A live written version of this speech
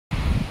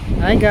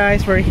Hi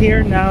guys, we're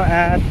here now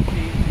at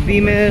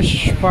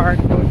Beamish Park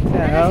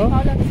Hotel.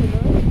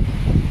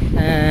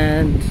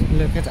 And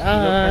look at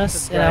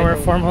us in our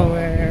formal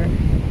wear.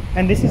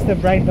 And this is the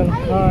bridal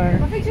car.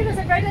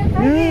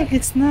 Look,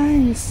 it's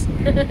nice.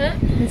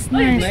 It's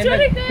nice.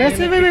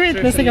 Wait.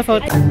 Let's take a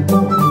photo.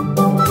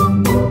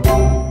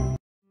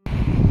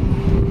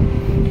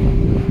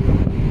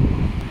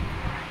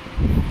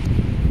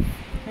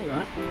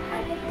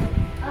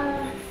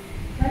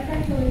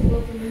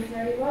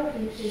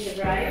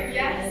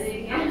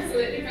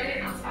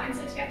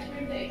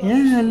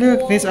 Yeah,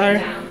 look, these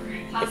are.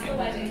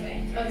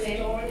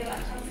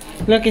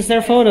 Look, it's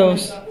their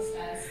photos.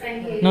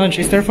 No,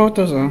 it's their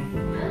photos, oh.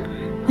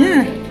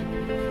 Yeah.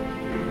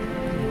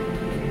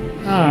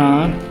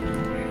 Ah.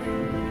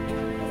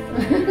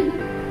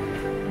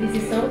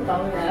 This is so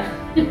Paola.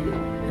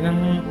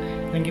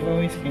 Ilang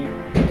giveaways kayo?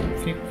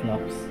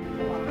 Flip-flops.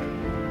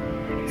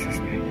 This is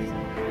nice.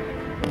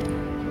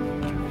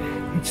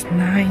 It's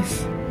nice.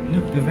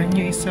 Look, the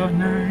venue is so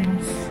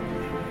nice.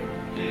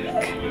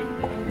 Look.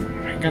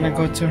 We're gonna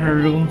go to her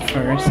room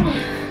first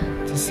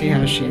to see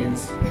how she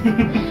is.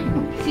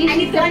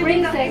 She's the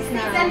princess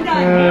now.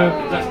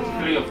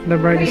 The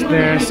bride is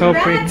there, so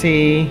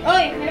pretty.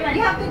 Oy,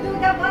 you have to do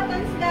the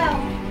buttons down.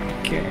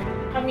 Okay.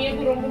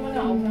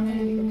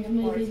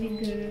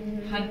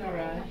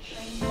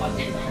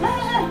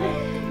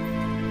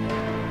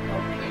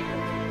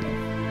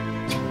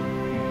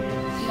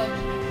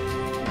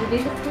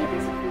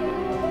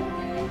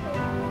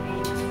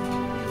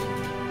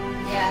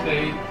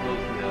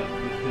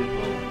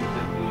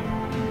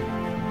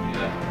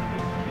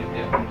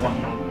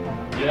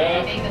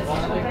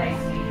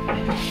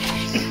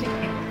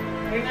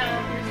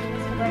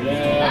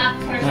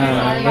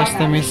 That's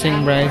the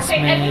missing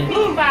bridesmaid.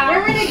 We're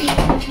ready.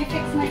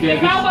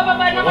 Pao,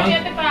 bababa na kasi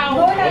ate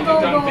Pao. If you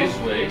come this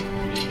way,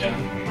 you can.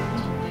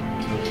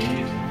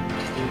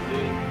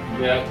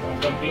 Yeah,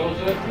 come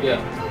closer. Yeah.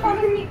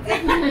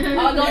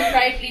 Oh, don't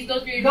cry, please.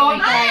 Don't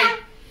cry.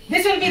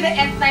 This will be the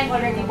end time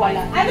already,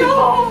 Paola. I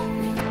know.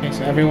 Okay,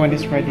 so everyone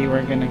is ready.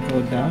 We're gonna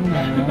go down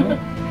now.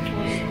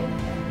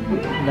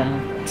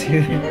 Down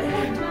to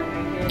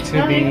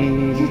the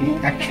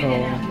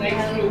actual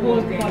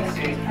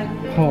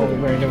hall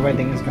where the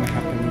wedding is gonna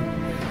happen.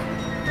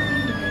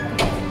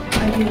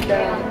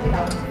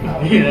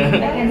 Yeah.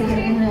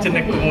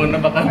 Chinek ko muna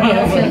baka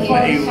maiwan.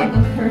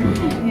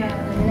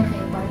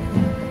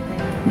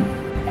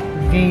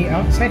 The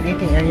outside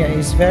eating area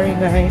is very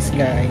nice,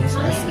 guys,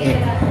 as in.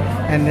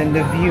 And then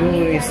the view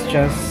is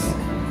just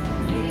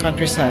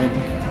countryside.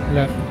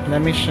 Look,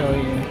 let me show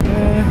you.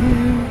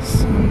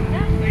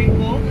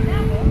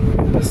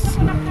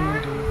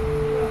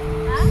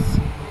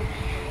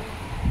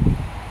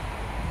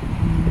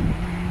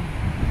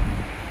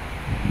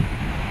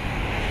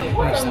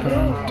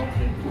 Restaurant.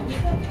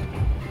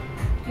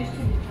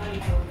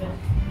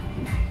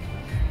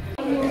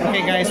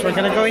 Okay guys, we're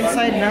gonna go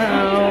inside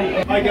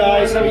now. Hi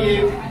guys, how are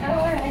you?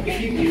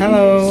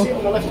 Hello. Sit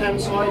on the left hand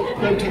side,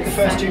 don't take the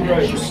first two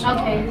rows.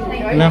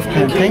 Okay. Left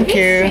hand, thank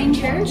you.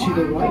 To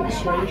the right,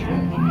 stranger.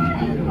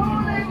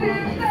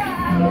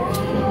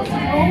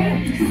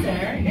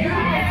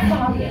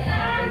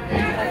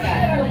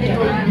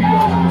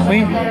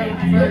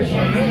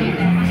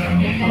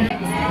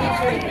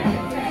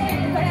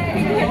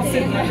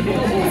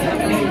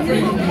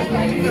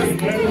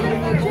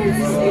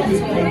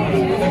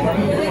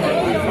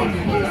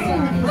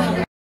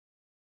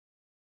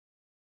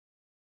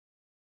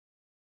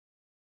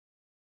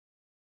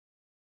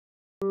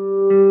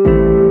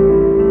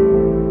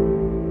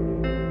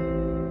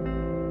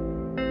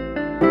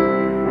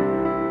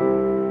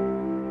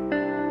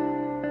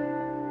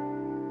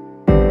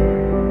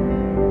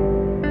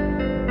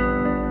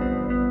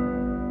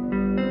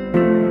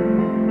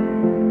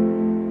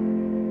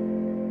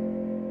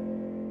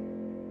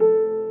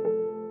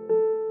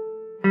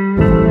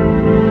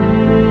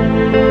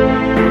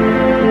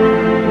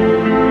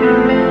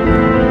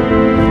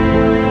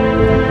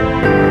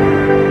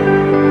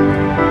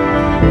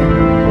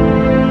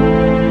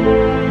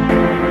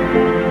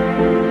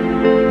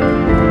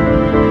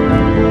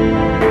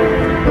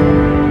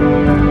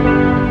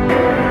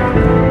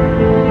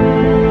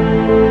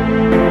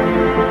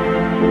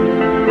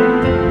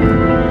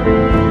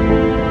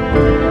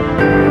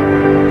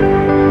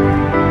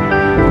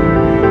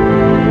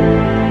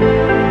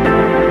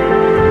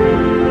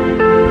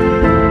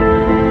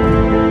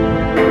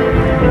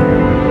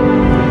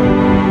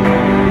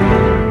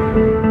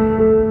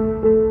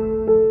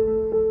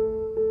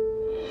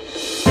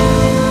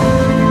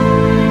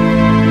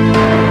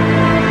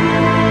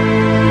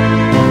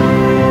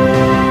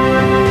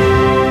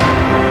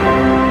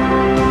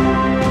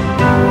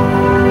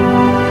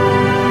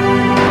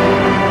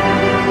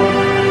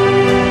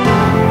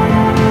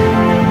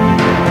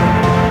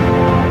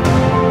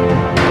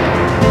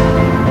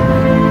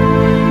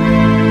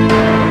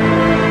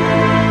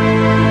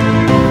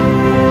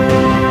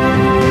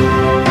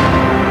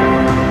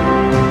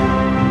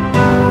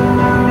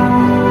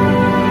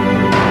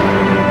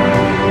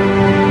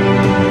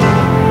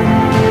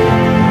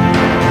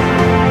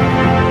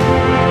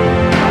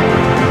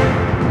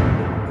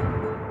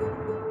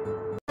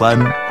 1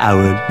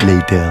 hour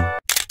later.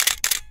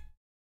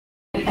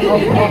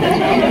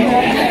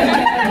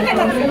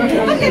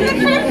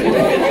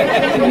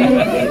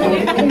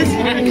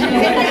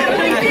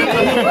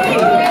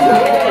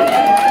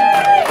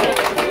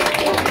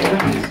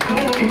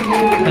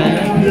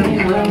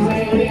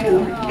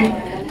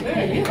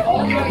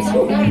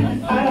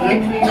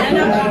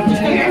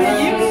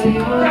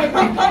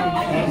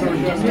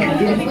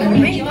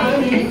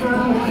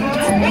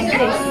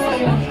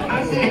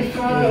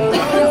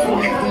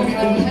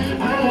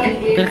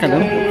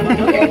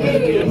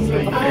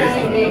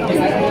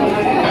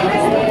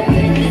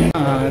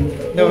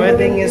 The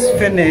wedding is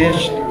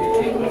finished.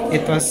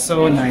 It was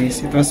so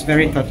nice. It was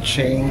very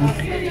touching.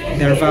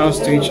 Their vows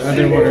to each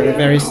other were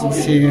very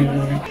sincere.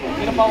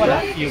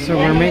 So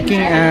we're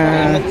making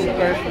a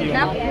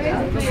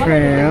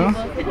trail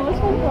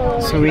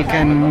so we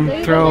can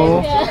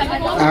throw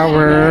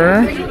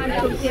our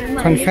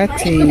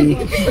confetti.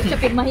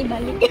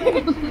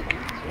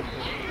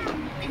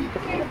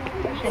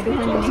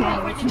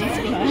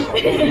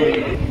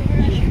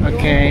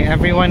 Okay,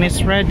 everyone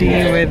is ready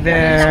with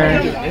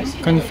their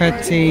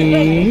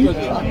confetti.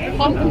 That's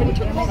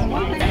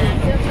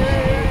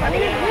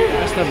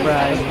the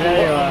bride. There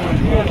you are.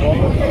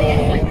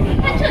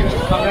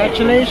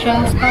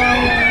 Congratulations,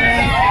 Paola.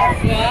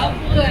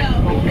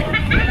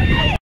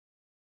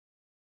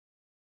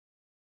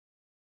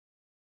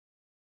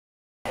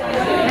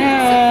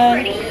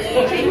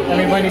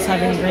 Everybody's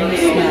having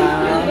drinks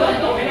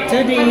now.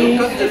 Today,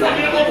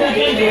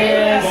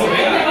 yes.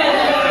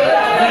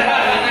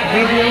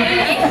 Video.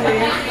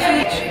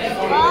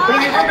 But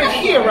if you rub it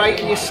here, right,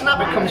 and you snap,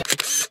 it comes.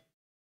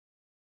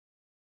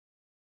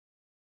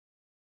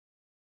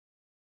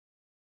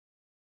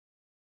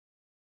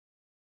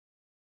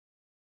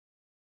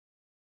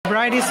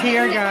 Bride is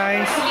here,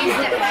 guys.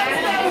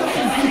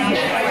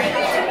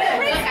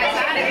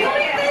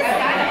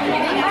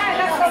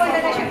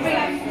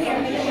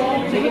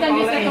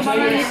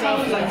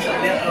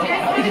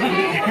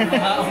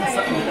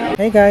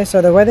 Hey guys,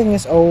 so the wedding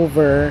is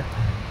over.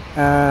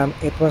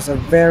 It was a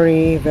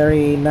very,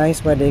 very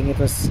nice wedding. It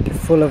was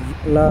full of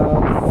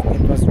love.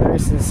 It was very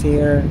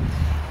sincere.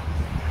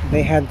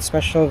 They had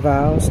special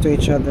vows to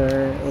each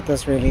other. It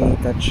was really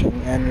touching,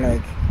 and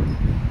like,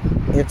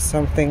 it's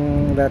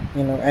something that,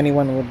 you know,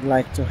 anyone would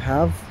like to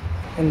have.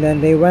 And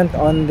then they went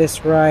on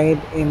this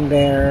ride in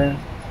their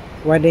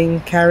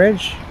wedding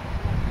carriage,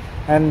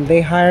 and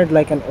they hired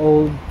like an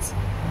old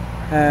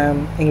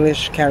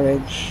English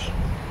carriage.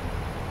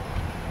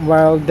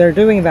 While they're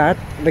doing that,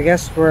 the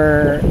guests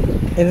were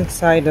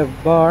inside the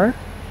bar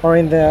or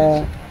in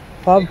the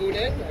pub,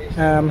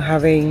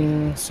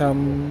 having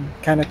some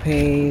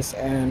canapes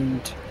and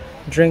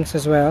drinks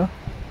as well.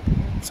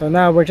 So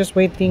now we're just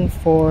waiting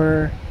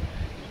for,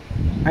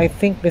 I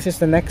think this is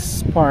the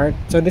next part.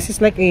 So this is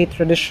like a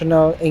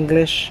traditional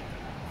English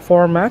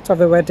format of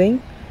the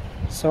wedding.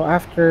 So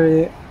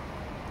after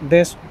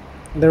this,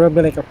 there will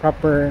be like a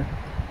proper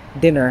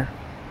dinner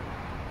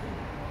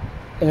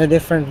in a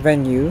different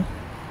venue,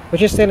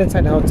 which is still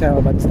inside the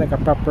hotel, but it's like a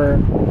proper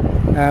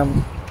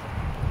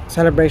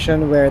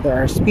celebration where there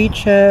are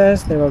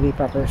speeches, there will be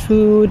proper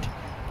food,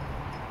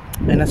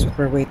 and that's what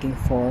we're waiting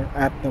for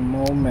at the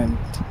moment.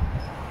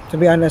 To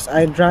be honest,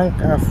 I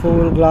drank a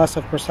full glass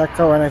of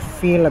Prosecco and I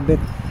feel a bit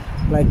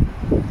like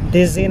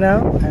dizzy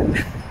now, and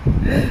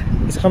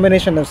it's a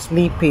combination of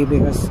sleepy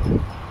because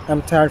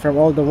I'm tired from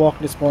all the walk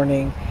this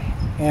morning,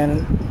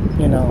 and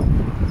you know,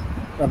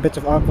 a bit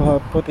of alcohol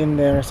put in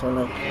there, so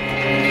like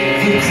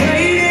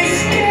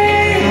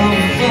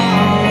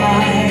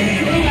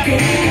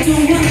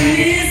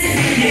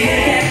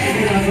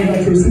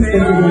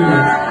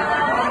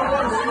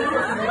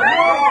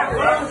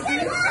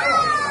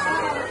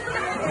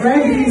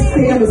Greg, please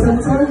stay at the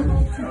center.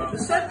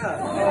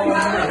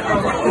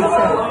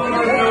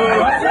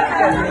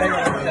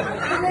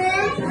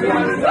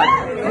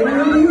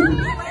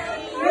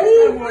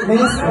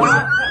 Next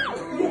one.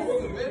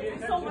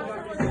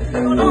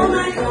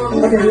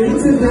 Okay, we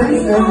need to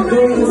dance and go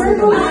in the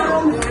circle.